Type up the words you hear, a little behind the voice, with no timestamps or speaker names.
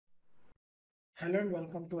Hello and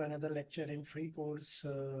welcome to another lecture in free course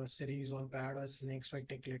series on ParrotOS Linux by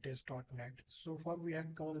TechLatest.net. So far we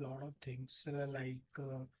had covered a lot of things like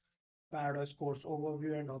ParrotOS course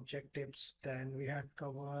overview and objectives. Then we had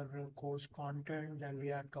covered course content. Then we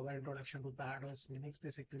had covered introduction to ParrotOS Linux.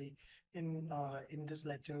 Basically, in this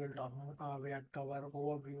lecture we had covered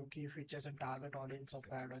overview, key features, and target audience of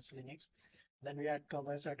ParrotOS Linux. Then we had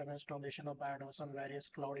covered setup installation of ParrotOS on various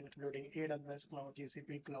cloud, including AWS cloud,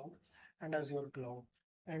 GCP cloud, and Azure cloud.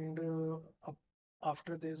 And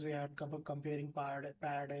after this, we had covered comparing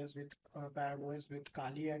ParrotOS with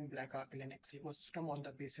Kali and Black Arc Linux ecosystem on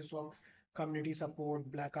the basis of community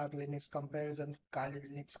support, Black Arc Linux comparison, Kali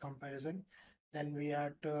Linux comparison. Then we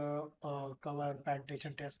had covered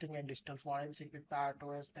penetration testing and digital forensic with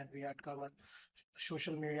ParrotOS. Then we had covered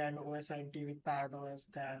social media and OSINT with ParrotOS.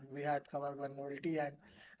 Then we had covered vulnerability and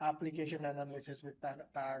application analysis with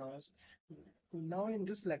ParrotOS. Now in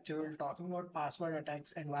this lecture, we're talking about password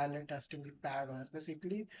attacks and violent testing with ParrotOS.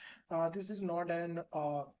 Basically, this is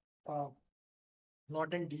uh,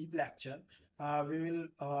 not in deep lecture. We will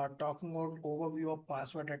talking about overview of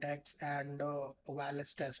password attacks and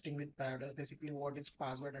wireless testing with ParrotOS. Basically, what is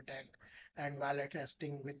password attack and wireless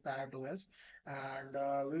testing with ParrotOS,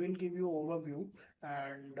 and we will give you overview,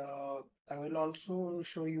 and I will also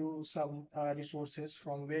show you some resources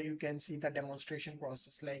from where you can see the demonstration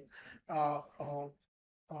process, like uh, uh,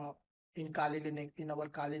 uh, in Kali Linux, in our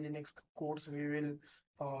Kali Linux course, we will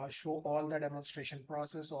show all the demonstration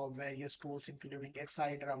process of various tools, including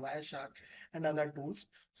Hydra, Wireshark, and other tools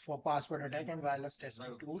for password attack and wireless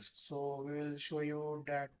testing tools. So we will show you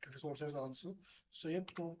that resources also. So you have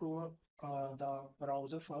to go to the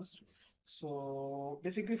browser first. So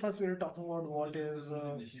basically, first we will talking about what is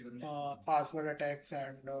password attacks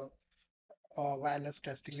and wireless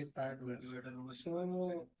testing with ParrotOS.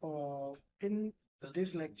 So, in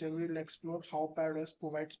this lecture, we will explore how ParrotOS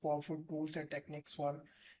provides powerful tools and techniques for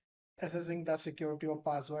assessing the security of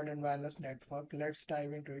password and wireless network. Let's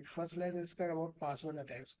dive into it. First, let's discuss about password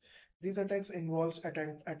attacks. These attacks involves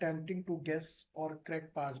attempting to guess or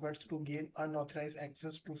crack passwords to gain unauthorized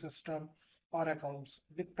access to system or accounts.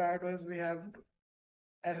 With ParrotOS, we have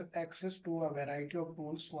access to a variety of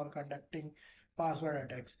tools for conducting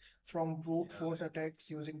password attacks, from brute force attacks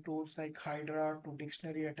using tools like Hydra to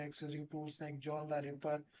dictionary attacks using tools like John the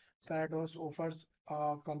Ripper. ParrotOS offers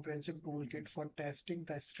a comprehensive toolkit for testing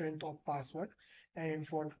the strength of password and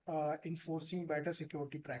enforcing better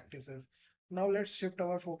security practices. Now let's shift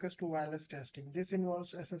our focus to wireless testing. This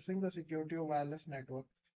involves assessing the security of wireless network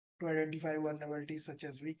to identify vulnerabilities such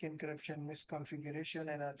as weak encryption, misconfiguration,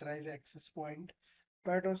 and unauthorized access point.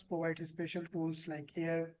 ParrotOS provides special tools like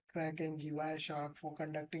Aircrack-ng and Wireshark for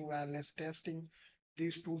conducting wireless testing.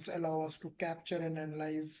 These tools allow us to capture and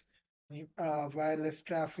analyze wireless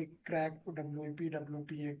traffic, crack WEP,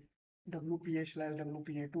 WPA,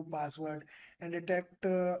 WPA/WPA2 password, and detect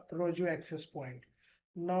rogue access point.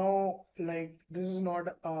 Now, like this is not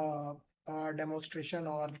a demonstration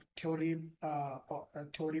or theory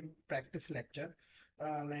practice lecture.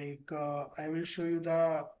 I will show you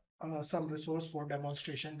the some resource for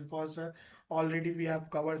demonstration because already we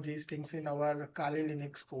have covered these things in our Kali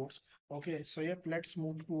Linux course. Okay, so yep, let's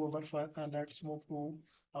move to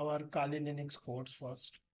our Kali Linux course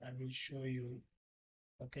first. I will show you.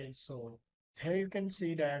 Okay, so here you can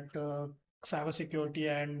see that cybersecurity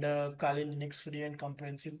and Kali Linux free and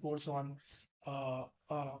comprehensive course on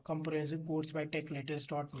comprehensive course by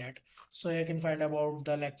techlatest.net. So you can find about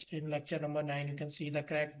the lecture in lecture number 9. You can see the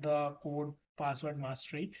crack the code password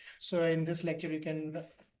mastery. So in this lecture you can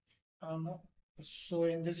um, so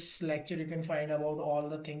in this lecture, you can find about all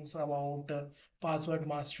the things about password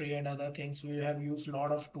mastery and other things. We have used a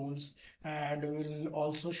lot of tools, and we will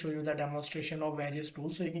also show you the demonstration of various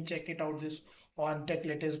tools. So you can check it out this on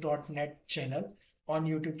techlatest.net channel on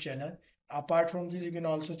YouTube channel. Apart from this, you can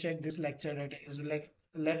also check this lecture that is like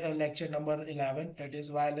lecture number 11, that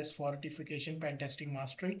is wireless fortification pen testing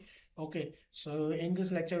mastery. Okay, so in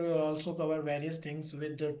this lecture, we will also cover various things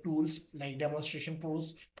with the tools like demonstration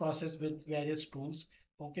process with various tools.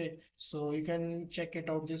 Okay, so you can check it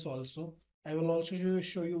out this also. I will also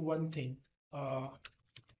show you one thing. Uh,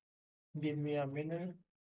 Give me a minute.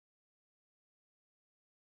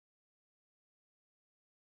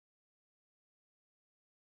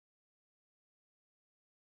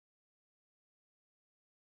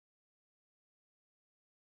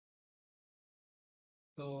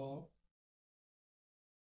 So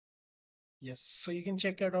yes, so you can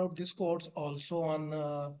check it out this course also on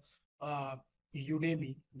uh,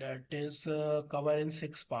 Udemy, that is covered in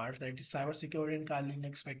 6 parts, that is cybersecurity and Kali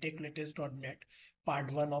Linux by techlatest.net.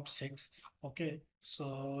 part 1 of 6. Okay,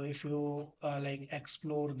 so if you like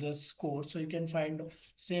explore this course, so you can find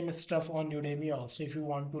same stuff on Udemy also if you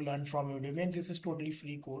want to learn from Udemy, and this is totally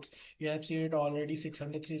free course. You have seen it already,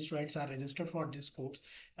 603 students are registered for this course.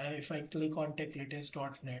 If I click on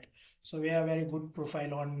techlatest.net, so we have very good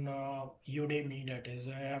profile on Udemy. That is,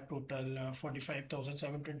 I have total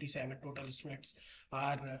 45,727 total students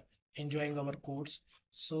are enjoying our course.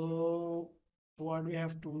 So what we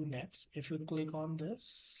have to do next, if you click on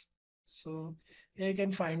this, so here you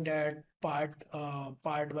can find that part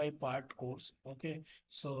by part course. Okay,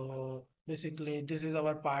 so basically this is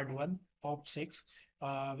our part 1 of 6,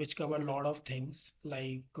 which cover a lot of things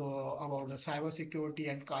like about the cyber security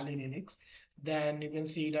and Kali Linux. Then you can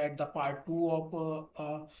see that the part 2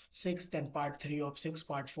 of 6, then part 3 of 6,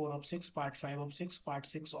 part 4 of 6, part 5 of 6, part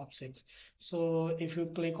 6 of 6. So if you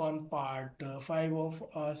click on part 5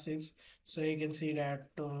 of 6, so you can see that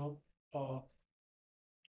uh,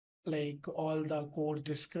 like all the code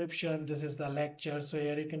description, this is the lecture. So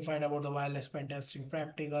here you can find about the wireless pen testing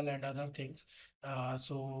practical and other things.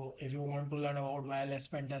 So if you want to learn about wireless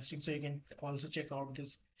pen testing, so you can also check out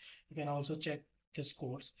this, you can also check this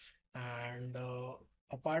course. And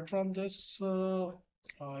apart from this,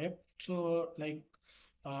 yep, so like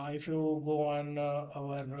if you go on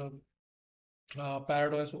our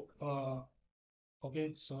ParrotOS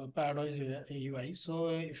okay, so ParrotOS UI. So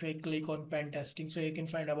if I click on pen testing, so you can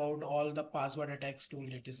find about all the password attacks tool,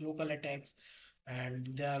 that is local attacks, and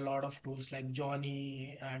there are a lot of tools like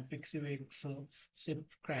Johnny and Pixivix,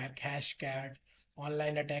 Crack, Hashcat,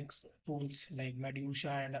 online attacks tools like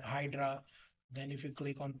Medusa and Hydra. Then if you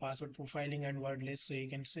click on password profiling and word list, so you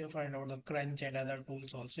can say find out the crunch and other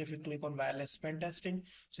tools also. If you click on wireless pen testing,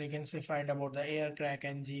 so you can say find about the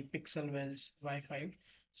Aircrack-ng, Pixel Wells, Wi-Fi.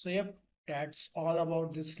 So yep, that's all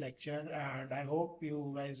about this lecture, and I hope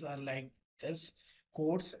you guys are like this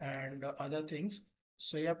course and other things.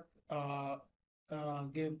 So yep,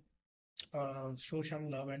 give show some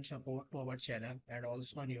love and support to our channel and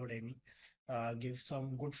also on Udemy. Give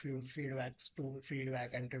some good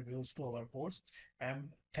feedback and reviews to our course. And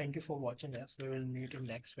thank you for watching us. We will meet in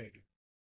next video.